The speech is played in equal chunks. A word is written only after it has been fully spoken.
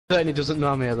Certainly doesn't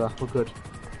know me either. We're good.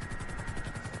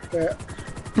 Yeah.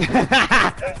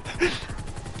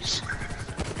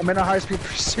 I'm in a high-speed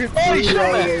pursuit. Holy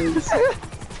shit!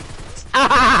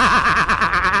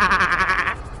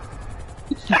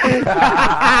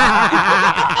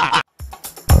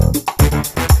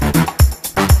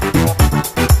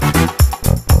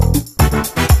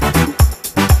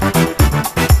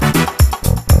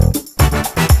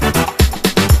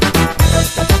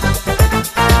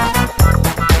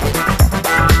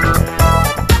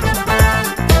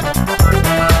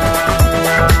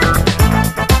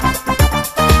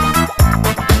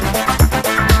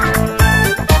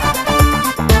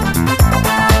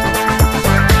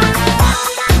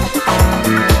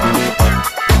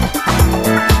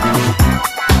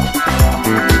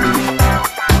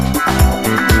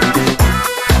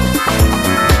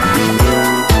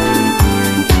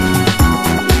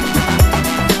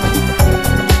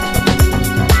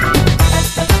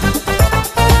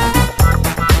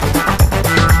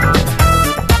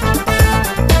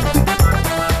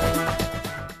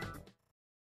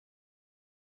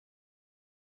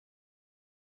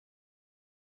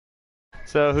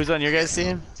 So who's on your guys'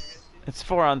 team? It's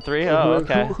 4 on 3. Oh,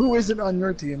 okay. Who isn't on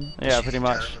your team? Yeah, pretty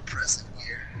much.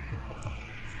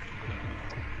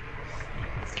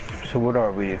 So what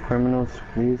are we? Criminals,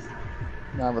 please?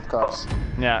 Nah, with cops.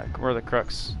 Yeah, we're the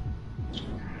crooks.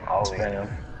 Oh damn.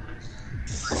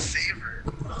 My favorite.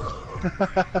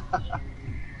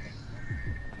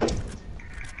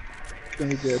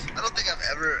 Very good. I don't think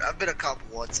I've been a cop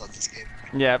once on this game.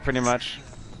 Yeah, pretty much.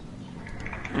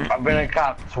 I've been a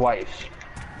cop twice.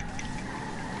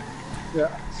 Yeah.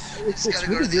 Just gotta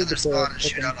go to the other spot and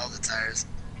shoot out all the tires.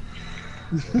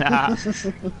 Nah. Looks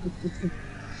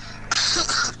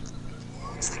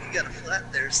like you got a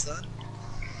flat there, son.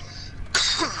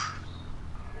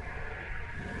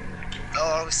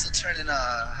 Oh, are we still turning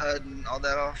HUD and all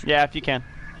that off? Yeah, if you can.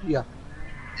 Yeah.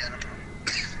 Yeah, no problem.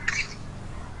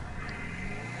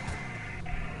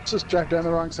 Just drive down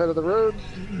the wrong side of the road.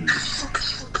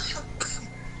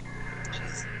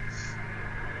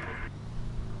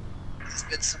 These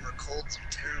midsummer colds are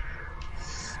terrible.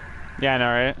 Yeah, I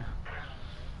know, right?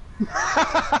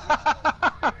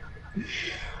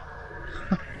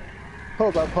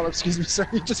 Hold up, excuse me, sir.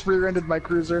 You just rear-ended my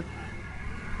cruiser.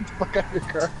 Get the fuck out of your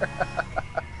car.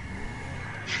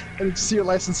 I need to see your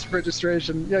license and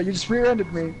registration. Yeah, you just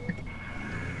rear-ended me.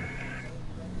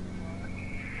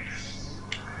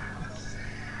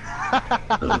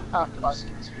 Ah, fuck.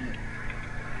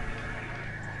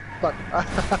 Fuck. I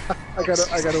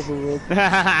got overruled.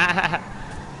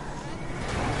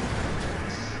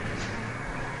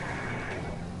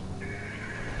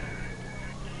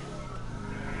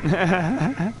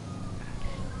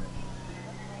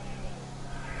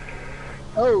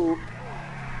 Oh!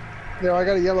 Yeah, I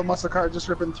got a yellow muscle car just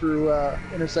ripping through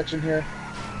intersection here.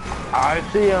 I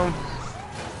see him.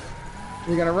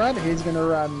 You gonna run? He's gonna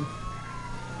run.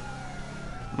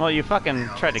 Well, you fucking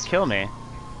tried to kill me.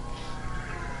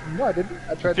 No, I didn't.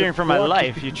 I tried Fearing to for my walk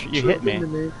life, you hit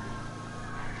me.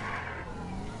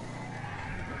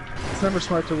 It's never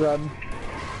smart to run.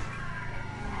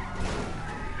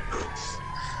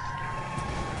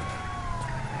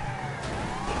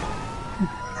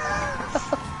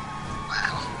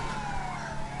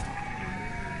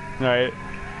 Alright.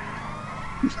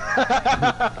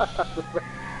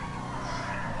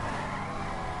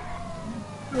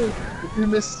 You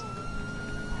miss.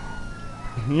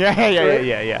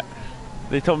 Yeah.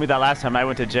 They told me that last time I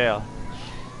went to jail.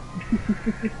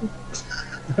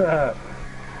 That's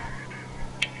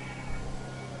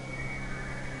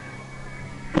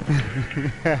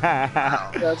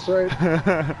right.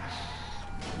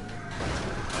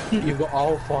 You've got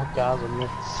all 4 cars on you.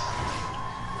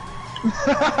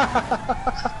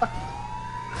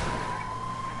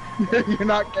 You're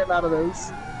not getting out of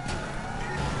this.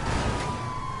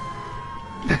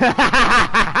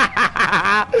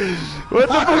 What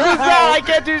the fuck was that? I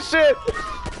can't do shit.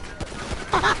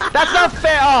 That's not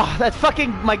fair. Oh, that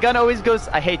fucking, my gun always goes,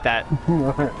 I hate that.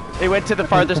 It went to the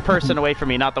farthest person away from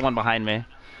me, not the one behind me.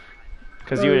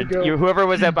 Because whoever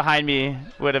was that behind me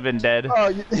would have been dead.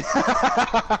 Oh,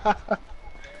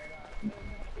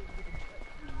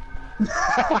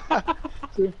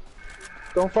 See?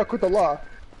 Don't fuck with the law.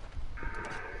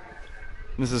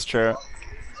 This is true.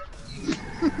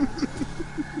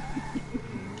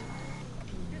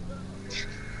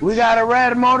 We got a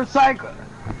red motorcycle.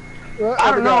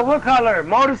 I don't know what color.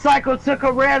 Motorcycle took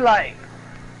a red light.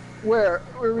 Where?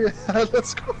 Where we at?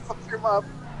 Let's go fuck him up.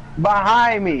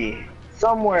 Behind me.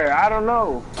 Somewhere. I don't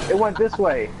know. It went this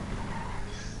way.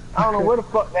 I don't know where the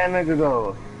fuck that nigga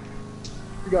goes.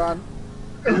 You gone.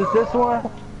 Is it this one?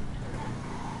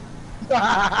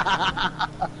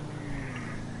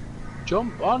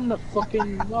 Jump on the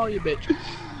fucking wall, you bitch.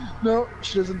 No,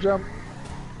 she doesn't jump.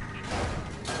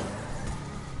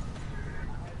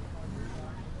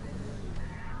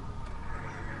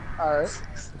 Alright.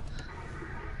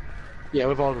 Yeah,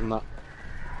 we've all done that.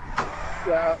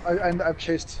 Yeah, I've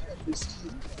chased at least.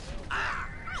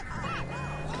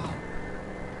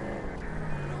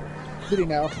 Did he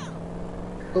now?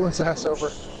 Pull his ass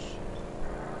over.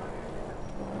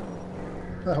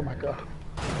 Oh my god.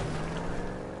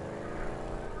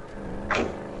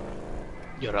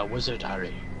 You're a wizard,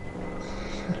 Harry.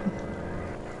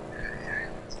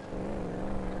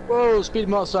 Whoa, speed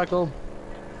motorcycle.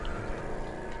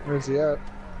 Where's he at?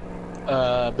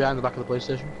 Behind the back of the police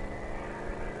station.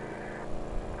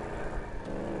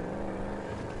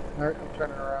 Alright, I'm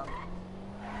turning around.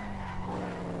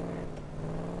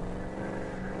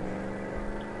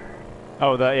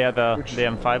 Oh, the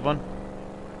M5 one?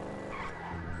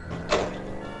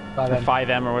 The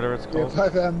 5M or whatever it's Yeah, called.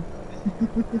 5M.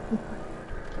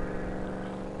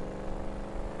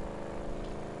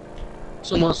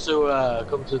 Someone wants to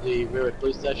come to the Rearwood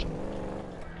police station.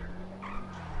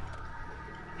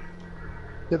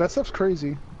 Yeah, that stuff's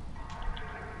crazy.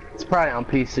 It's probably on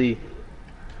PC.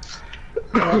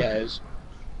 Yeah, it is.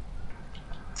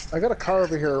 I got a car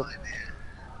over here.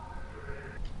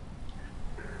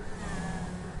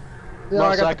 Yeah,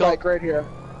 I got the Motorcycle. bike right here.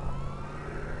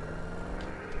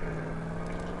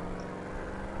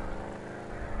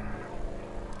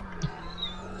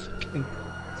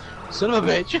 Son of a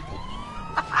bitch.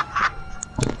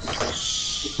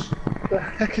 The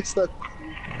heck is that?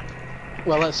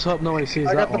 Well, let's hope nobody sees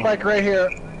I that got the one. bike right here.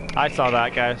 I saw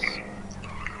that, guys.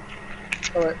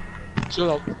 Alright, Shut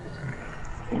up.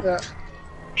 yeah.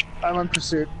 I'm in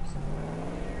pursuit.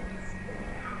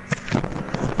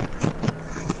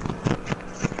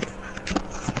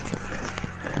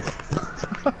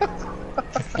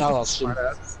 Oh, that's smart.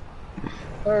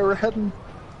 Alright,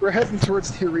 we're heading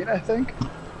towards the arena, I think.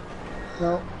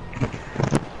 No.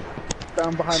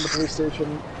 Down behind the police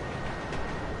station.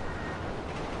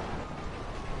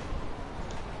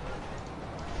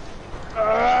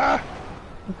 Ah!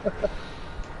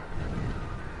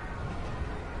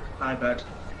 Hi, bud.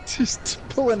 Just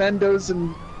pulling endos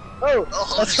and... Oh!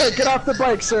 That's right, get off the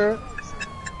bike, sir!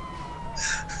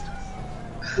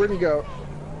 Where'd he go?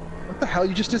 What the hell?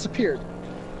 You just disappeared.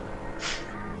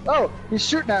 Oh! He's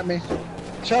shooting at me.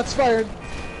 Shots fired.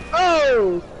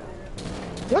 Oh!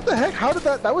 What the heck? How did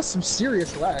that... That was some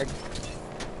serious lag.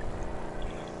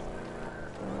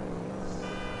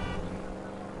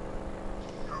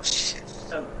 Oh shit.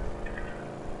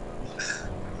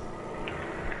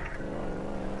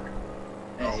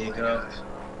 There you go.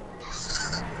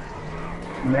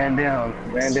 Man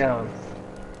down, man down.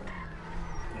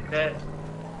 Okay.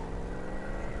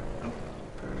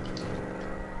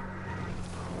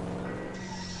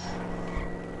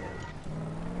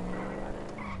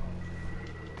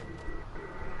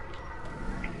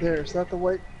 There, is that the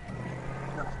white?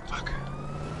 Oh, fuck.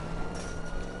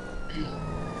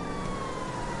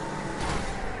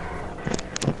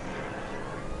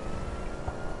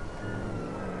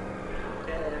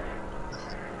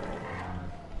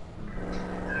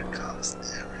 There are cops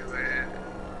everywhere.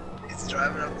 He's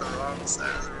driving up the wrong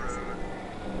side of the road.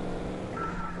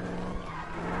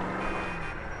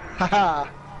 Haha!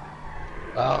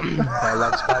 My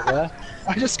leg's back there.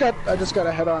 I just got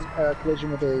a head-on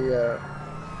collision with a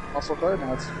muscle car.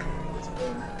 Now it's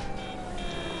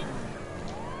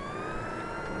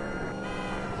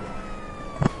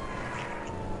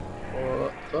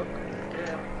What the fuck?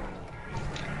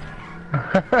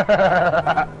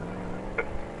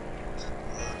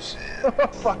 Oh shit. oh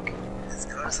fuck! These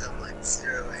cars have like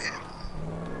 0 hit.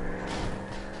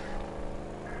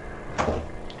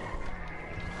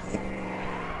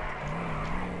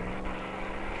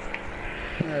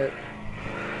 All right.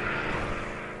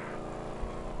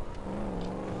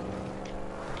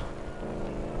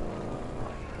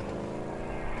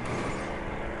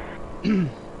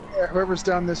 Yeah, whoever's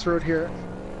down this road here.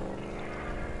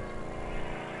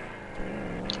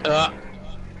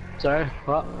 Sorry,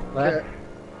 what? Where? Okay.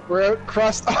 We're out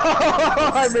crossed. Oh,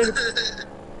 I made it.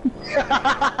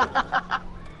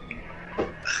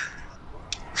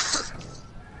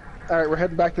 All right, we're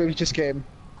heading back to where we just came.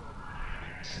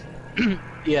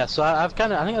 Yeah, so I think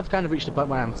I've kind of reached the point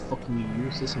where I'm fucking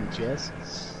useless in chess.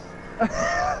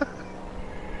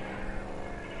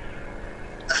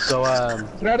 So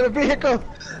Get out of the vehicle!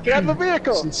 Get out of the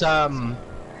vehicle! since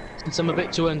I'm a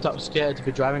bit too intoxicated to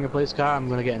be driving a police car, I'm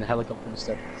gonna get in a helicopter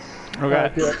instead.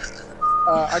 Okay. Yeah.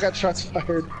 I got shots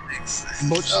fired.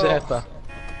 Much safer.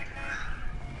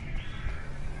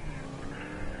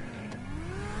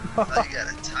 I thought you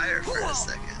got a tire for a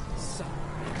second.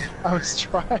 I was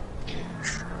trying.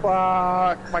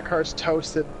 Fuck, my car's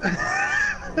toasted.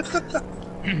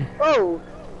 Oh!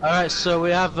 Alright, so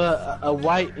we have a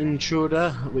white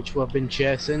intruder, which we've been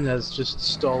chasing, has just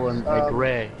stolen a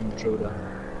grey intruder.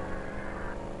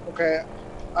 Okay,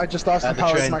 I just lost At the the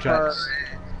power to train my car. tracks.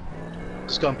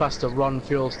 Just gone past a Ron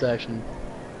fuel station.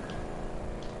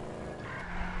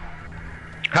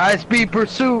 High speed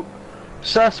pursuit.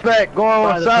 Suspect going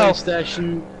By the police south.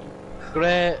 station,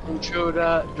 grey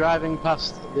intruder driving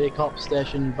past the cop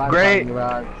station by the Great. parking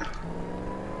garage.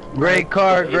 Great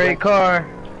car, great car.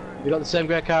 You got the same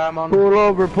grey car I'm on?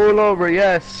 Pull over,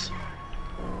 yes.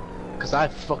 Because I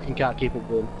fucking can't keep up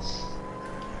with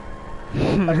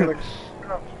him.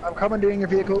 I'm commandeering your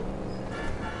vehicle.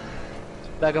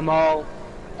 Mega Mall.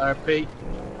 I repeat,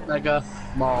 Mega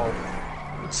Mall.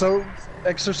 So,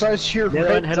 exercise sheer They grit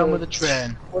don't head on to- with the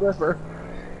train. Whatever.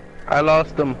 I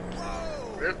lost him.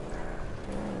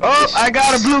 Oh, I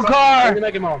got a blue In the car.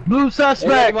 Mega Mall. Blue Mega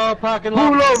suspect. Mall parking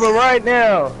lot. Pull over right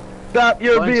now. Stop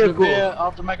your Going to the vehicle. rear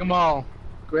of the Mega Mall.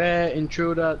 Grey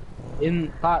intruder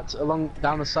in parked along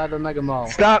down the side of the Mega Mall.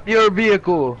 Stop your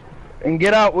vehicle and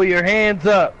get out with your hands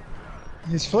up.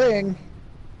 He's fleeing.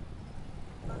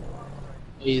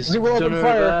 He's We will open done a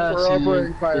fire. reverse, We're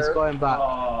opening fire. He's going back.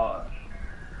 Oh.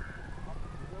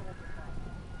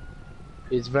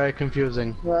 It's very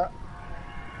confusing. Yeah.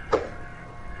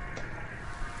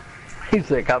 He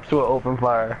said cops will open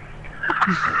fire.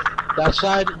 That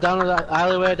side, down that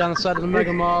alleyway, down the side of the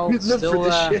Mega Mall, He's lived still for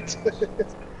this there. shit.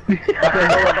 Back in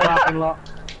the front parking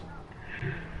lot.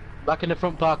 Back in the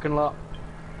front parking lot.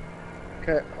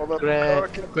 Okay, hold up. Grey,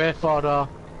 Okay. grey four-door.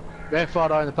 Grey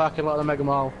four-door in the parking lot of the Mega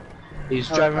Mall. He's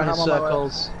driving around in I'm on my way.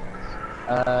 circles.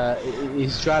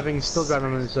 He's still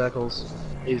driving around in circles.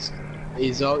 He's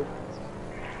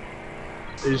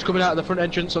coming out of the front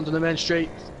entrance onto the main street.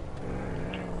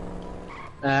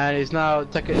 And he's now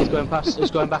he's going back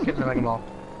into the Mega Mall.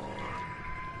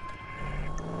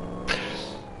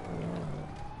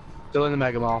 Still in the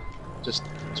Mega Mall. Just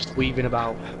weaving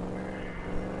about.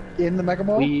 In the Mega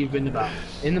Mall? Weaving about.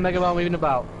 In the Mega Mall, weaving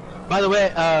about. By the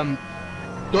way,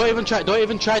 don't even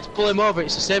try to pull him over.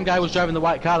 It's the same guy who was driving the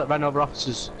white car that ran over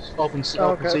officers. Open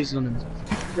season on him.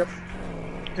 Yep.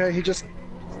 Okay, he just...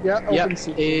 Yeah, open Yep.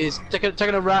 seat. He's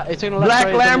taking a left. He's taking a left. Black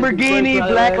right, then he's going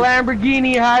Lamborghini, for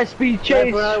Lamborghini, high speed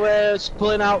chase. He's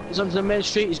pulling out. He's onto the main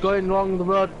street. He's going along the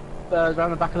road, around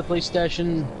the back of the police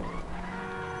station,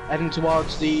 heading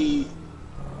towards the.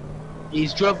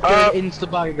 He's drove into the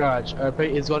parking garage.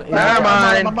 He's gone. Never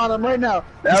mind. I'm on him right now.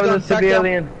 That He's was a gone back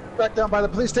civilian. back down by the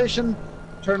police station.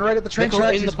 Turn right at the train Vehicle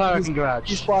tracks. in the parking garage.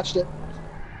 He's watched it.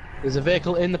 There's a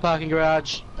vehicle in the parking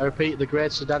garage. I repeat, the grey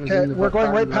sedan is Okay, in the we're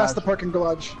going right parking past the garage. parking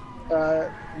garage.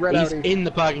 Red He's Audi. in the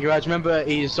parking garage. Remember,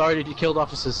 he's already killed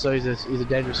officers, so he's a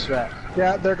dangerous threat.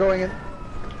 Yeah, they're going in.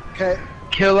 Okay,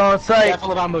 Kill on Be sight.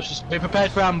 careful of ambushes. Be prepared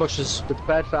for ambushes. Be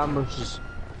prepared for ambushes.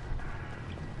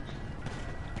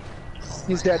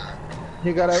 he's dead.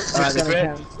 He got out. Alright, He's gonna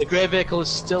hand. the grey vehicle is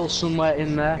still somewhere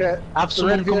in there. Okay, Have the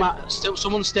someone red come vehicle- out.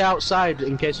 Someone stay outside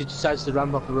in case he decides to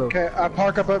ramp off the road. Okay, I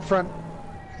park up out front.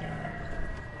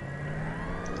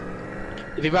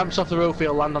 If he ramps off the roof,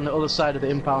 he'll land on the other side of the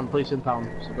impound, police impound.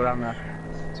 So go around there.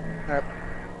 Alright.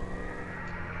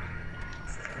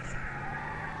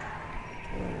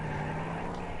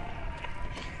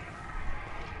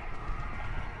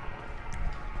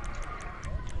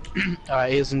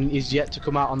 Alright, he's yet to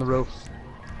come out on the roof.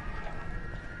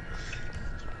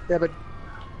 Yeah, but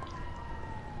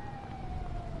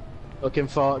Looking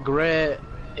for grey.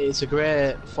 It's a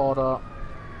grey four-door.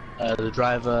 The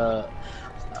driver.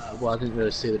 Well, I didn't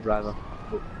really see the driver.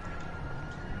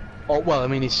 Oh well, I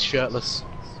mean he's shirtless.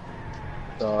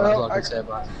 So that's all I can say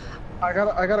about it. I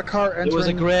got a car entering. It was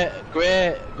a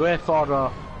grey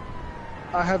four-door.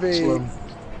 I have a. Saloon.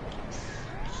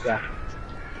 Yeah.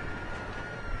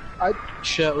 I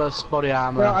Shirtless, body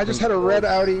armor. no, I just had a red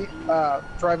Audi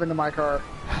drive into my car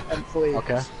and flee.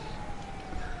 Okay.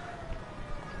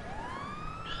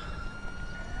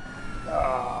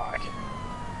 I can't.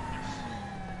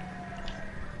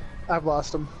 I've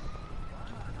lost him.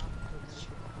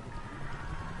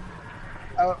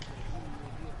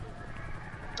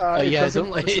 Yeah, it doesn't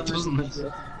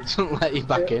let you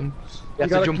back in. You have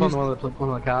to gotta jump on use- one of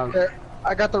the cars.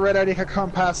 I got the red Audi. I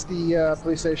come past the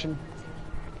police station.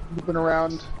 Moving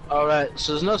around. Alright,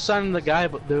 so there's no sign of the guy,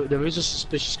 but there is a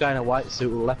suspicious guy in a white suit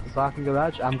who left the parking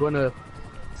garage. I'm going to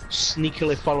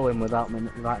sneakily follow him without him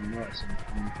noticing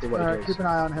and see what he Alright, does. keep an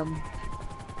eye on him.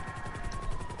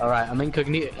 Alright, I'm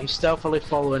incognito. I'm stealthily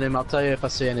following him. I'll tell you if I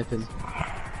see anything.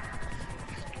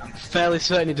 I'm fairly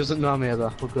certain he doesn't know me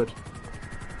though. We're good.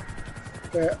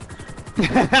 Yeah.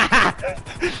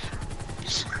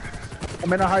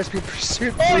 I'm in a high-speed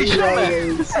pursuit. Oh, he shot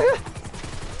me!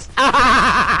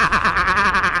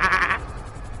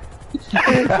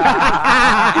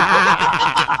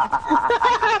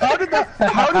 How did that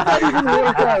even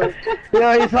work out?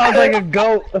 Yo, he sounds like a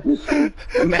goat.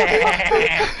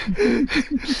 Man.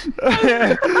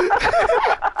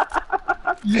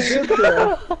 You did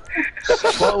that.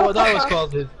 What that was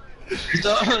called? So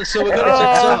we're gonna check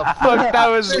Oh, fuck, that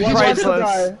was He wants to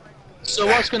priceless. die. So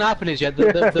what's going to happen is, yeah,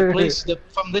 the police,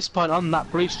 from this point on, that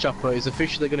police chopper is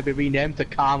officially going to be renamed to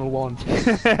Karma 1.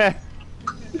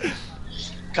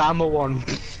 Karma 1.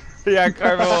 Yeah,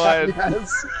 Karma 1.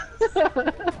 Yes.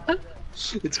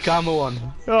 It's Karma 1.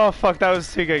 Oh, fuck, that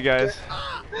was too good, guys.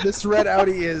 This red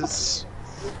Audi is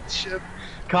shit.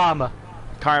 Karma.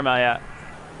 Karma, yeah.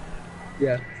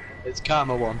 Yeah. It's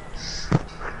Karma 1.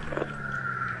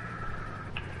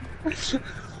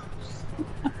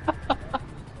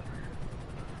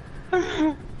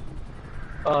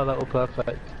 Oh, that was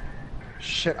perfect.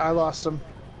 Shit, I lost him.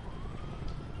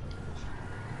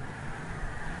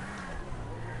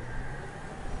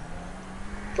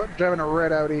 But driving a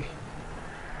red Audi.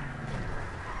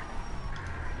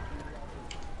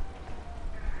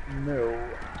 No.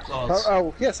 Close.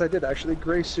 Oh, yes, I did actually.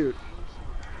 Gray suit.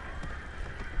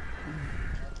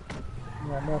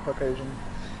 Yeah, no Caucasian.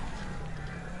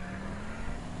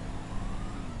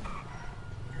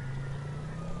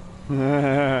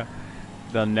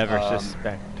 They'll never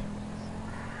suspect.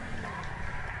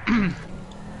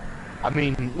 I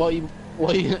mean,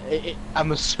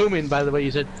 I'm assuming, by the way,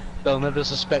 you said they'll never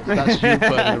suspect that that's you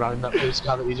burning around in that police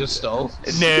car that you just stole.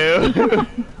 No,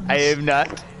 I am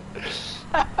not.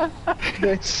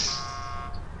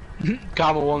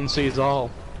 Karma 1 sees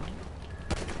all.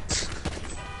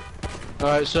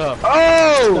 Alright, so.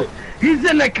 Oh! He's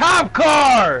in the cop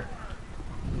car!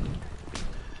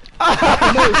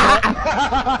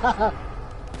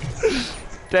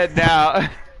 Dead now.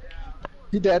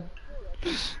 He dead.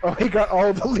 Oh, he got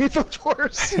all the lethal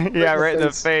force. Yeah, right in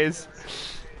the face.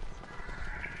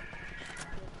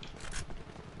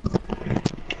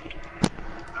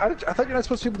 How did I thought you're not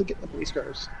supposed to be able to get in the police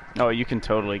cars. Oh, you can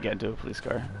totally get into a police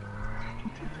car.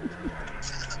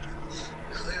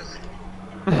 Clearly.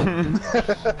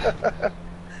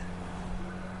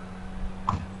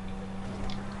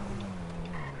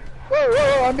 Whoa,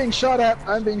 whoa, whoa, I'm being shot at.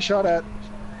 I'm being shot at.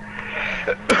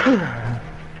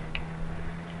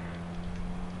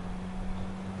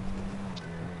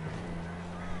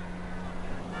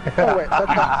 Oh wait, that's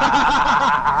not.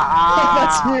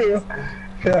 That's you.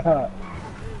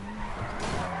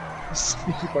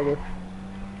 Sneaky bugger.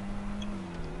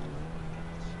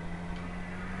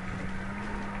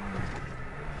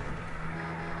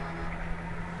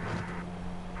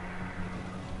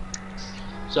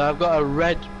 So I've got a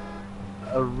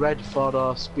red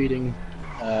Ford speeding.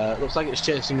 Looks like it's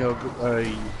chasing a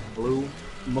blue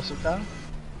muscle car.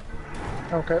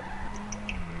 Okay.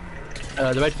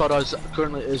 The red Ford is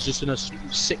currently just in a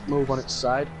sick move on its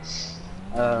side.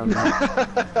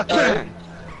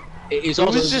 It is Who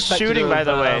also was just suspected shooting, by of,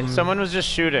 the way? Someone was just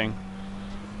shooting.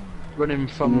 running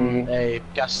from a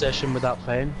gas station without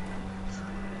paying.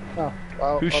 Oh,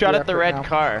 well, Who I'll shot be at the after it red now.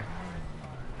 car?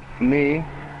 Me.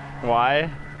 Why?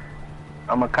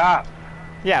 I'm a cop.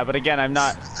 Yeah, but again, I'm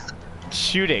not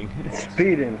shooting.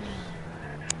 Speeding.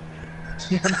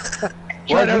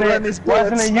 Trying to run these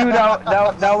bullets. Wasn't it you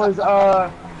that was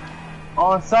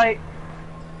on site?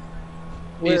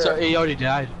 Where? He already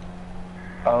died.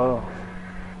 Oh.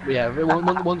 Yeah,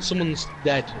 once someone's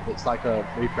dead, it's like a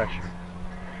refresh.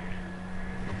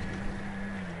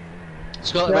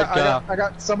 It's got the red car. I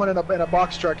got someone in a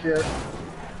box truck here.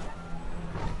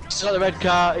 It's got the red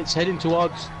car. It's heading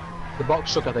towards the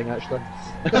box truck, I think, actually.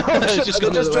 It's It's just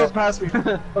gone the other drove way. past me.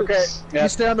 Okay, Yeah. you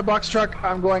stay on the box truck.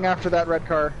 I'm going after that red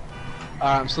car.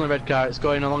 I'm still in the red car. It's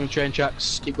going along the train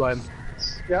tracks. Keep going.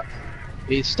 Yep.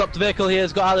 He's stopped the vehicle here.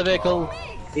 He's got out of the vehicle.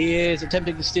 He is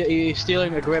attempting to steal. He's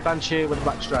stealing a grey Banshee with a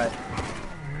black stripe.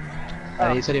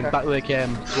 And he's heading back where he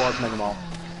came towards Mega Mall.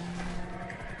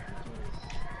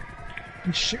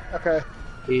 Shoot. Okay.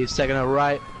 He's taking a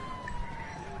right.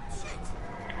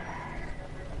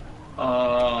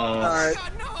 All right.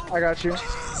 I got you.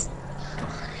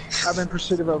 I'm in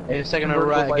pursuit of a. He's taking a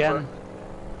convertible right Viper. again.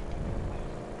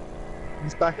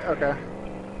 He's back. Okay.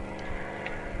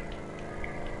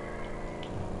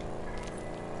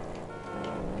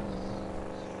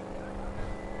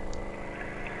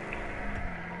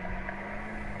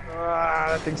 Ah,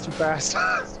 that thing's too fast.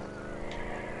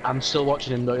 I'm still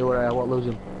watching him, don't you worry, I won't lose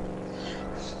him.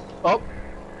 Oh! Get out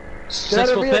of the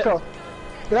Successful pit. vehicle!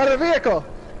 Get out of the vehicle!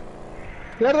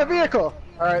 Get out of the vehicle!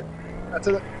 Alright, that's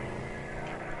it.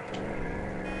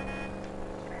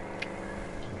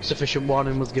 Sufficient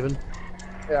warning was given.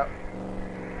 Yeah.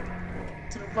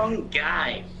 It's the wrong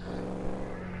guy.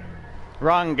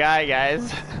 Wrong guy,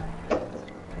 guys.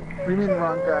 What do you mean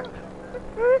wrong guy?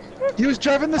 He was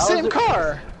driving the same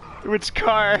car! Which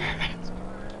car?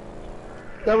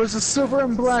 That was a silver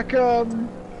and black,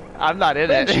 I'm not in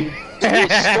it.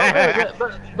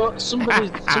 but somebody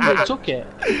took it.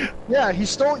 Yeah, you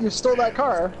stole that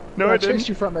car. No, I I didn't. chased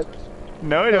you from it.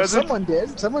 No, it No, wasn't. someone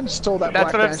did. Someone stole that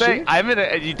That's black what I'm Banshee. saying. I'm in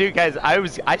it. You do, guys.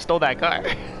 I stole that car.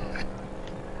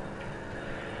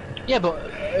 Yeah, but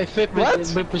if it, What?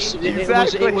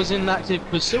 it was in active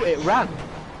pursuit, it ran.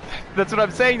 That's what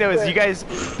I'm saying, though. Is you guys,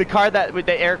 the car that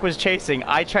Eric was chasing,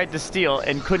 I tried to steal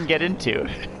and couldn't get into.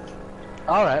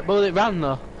 All right, well it ran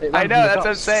though. It I ran know. from the That's what I'm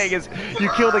cops. saying. Is you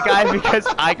killed a guy because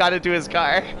I got into his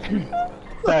car.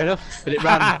 Fair enough, but it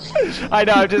ran. I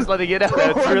know. I'm just letting you know.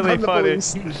 It's Run really from the funny.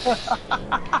 police.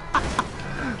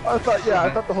 I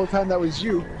thought the whole time that was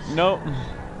you. Nope.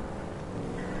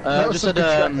 Just said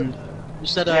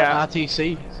Yeah.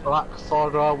 RTC black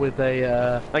 4-door with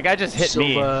a Like I just hit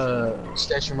me. silver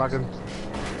station wagon.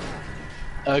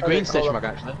 Green hold station up. wagon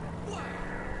actually.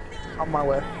 On my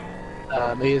way.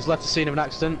 He has left the scene of an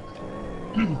accident.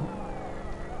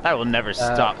 I will never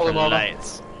stop pull for him over.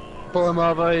 lights. Pull him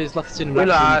over. He's left the scene of We an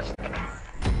accident.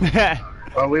 lost.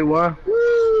 Oh, we won.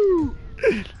 Woo!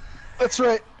 That's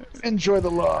right. Enjoy the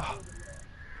law.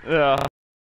 Ugh.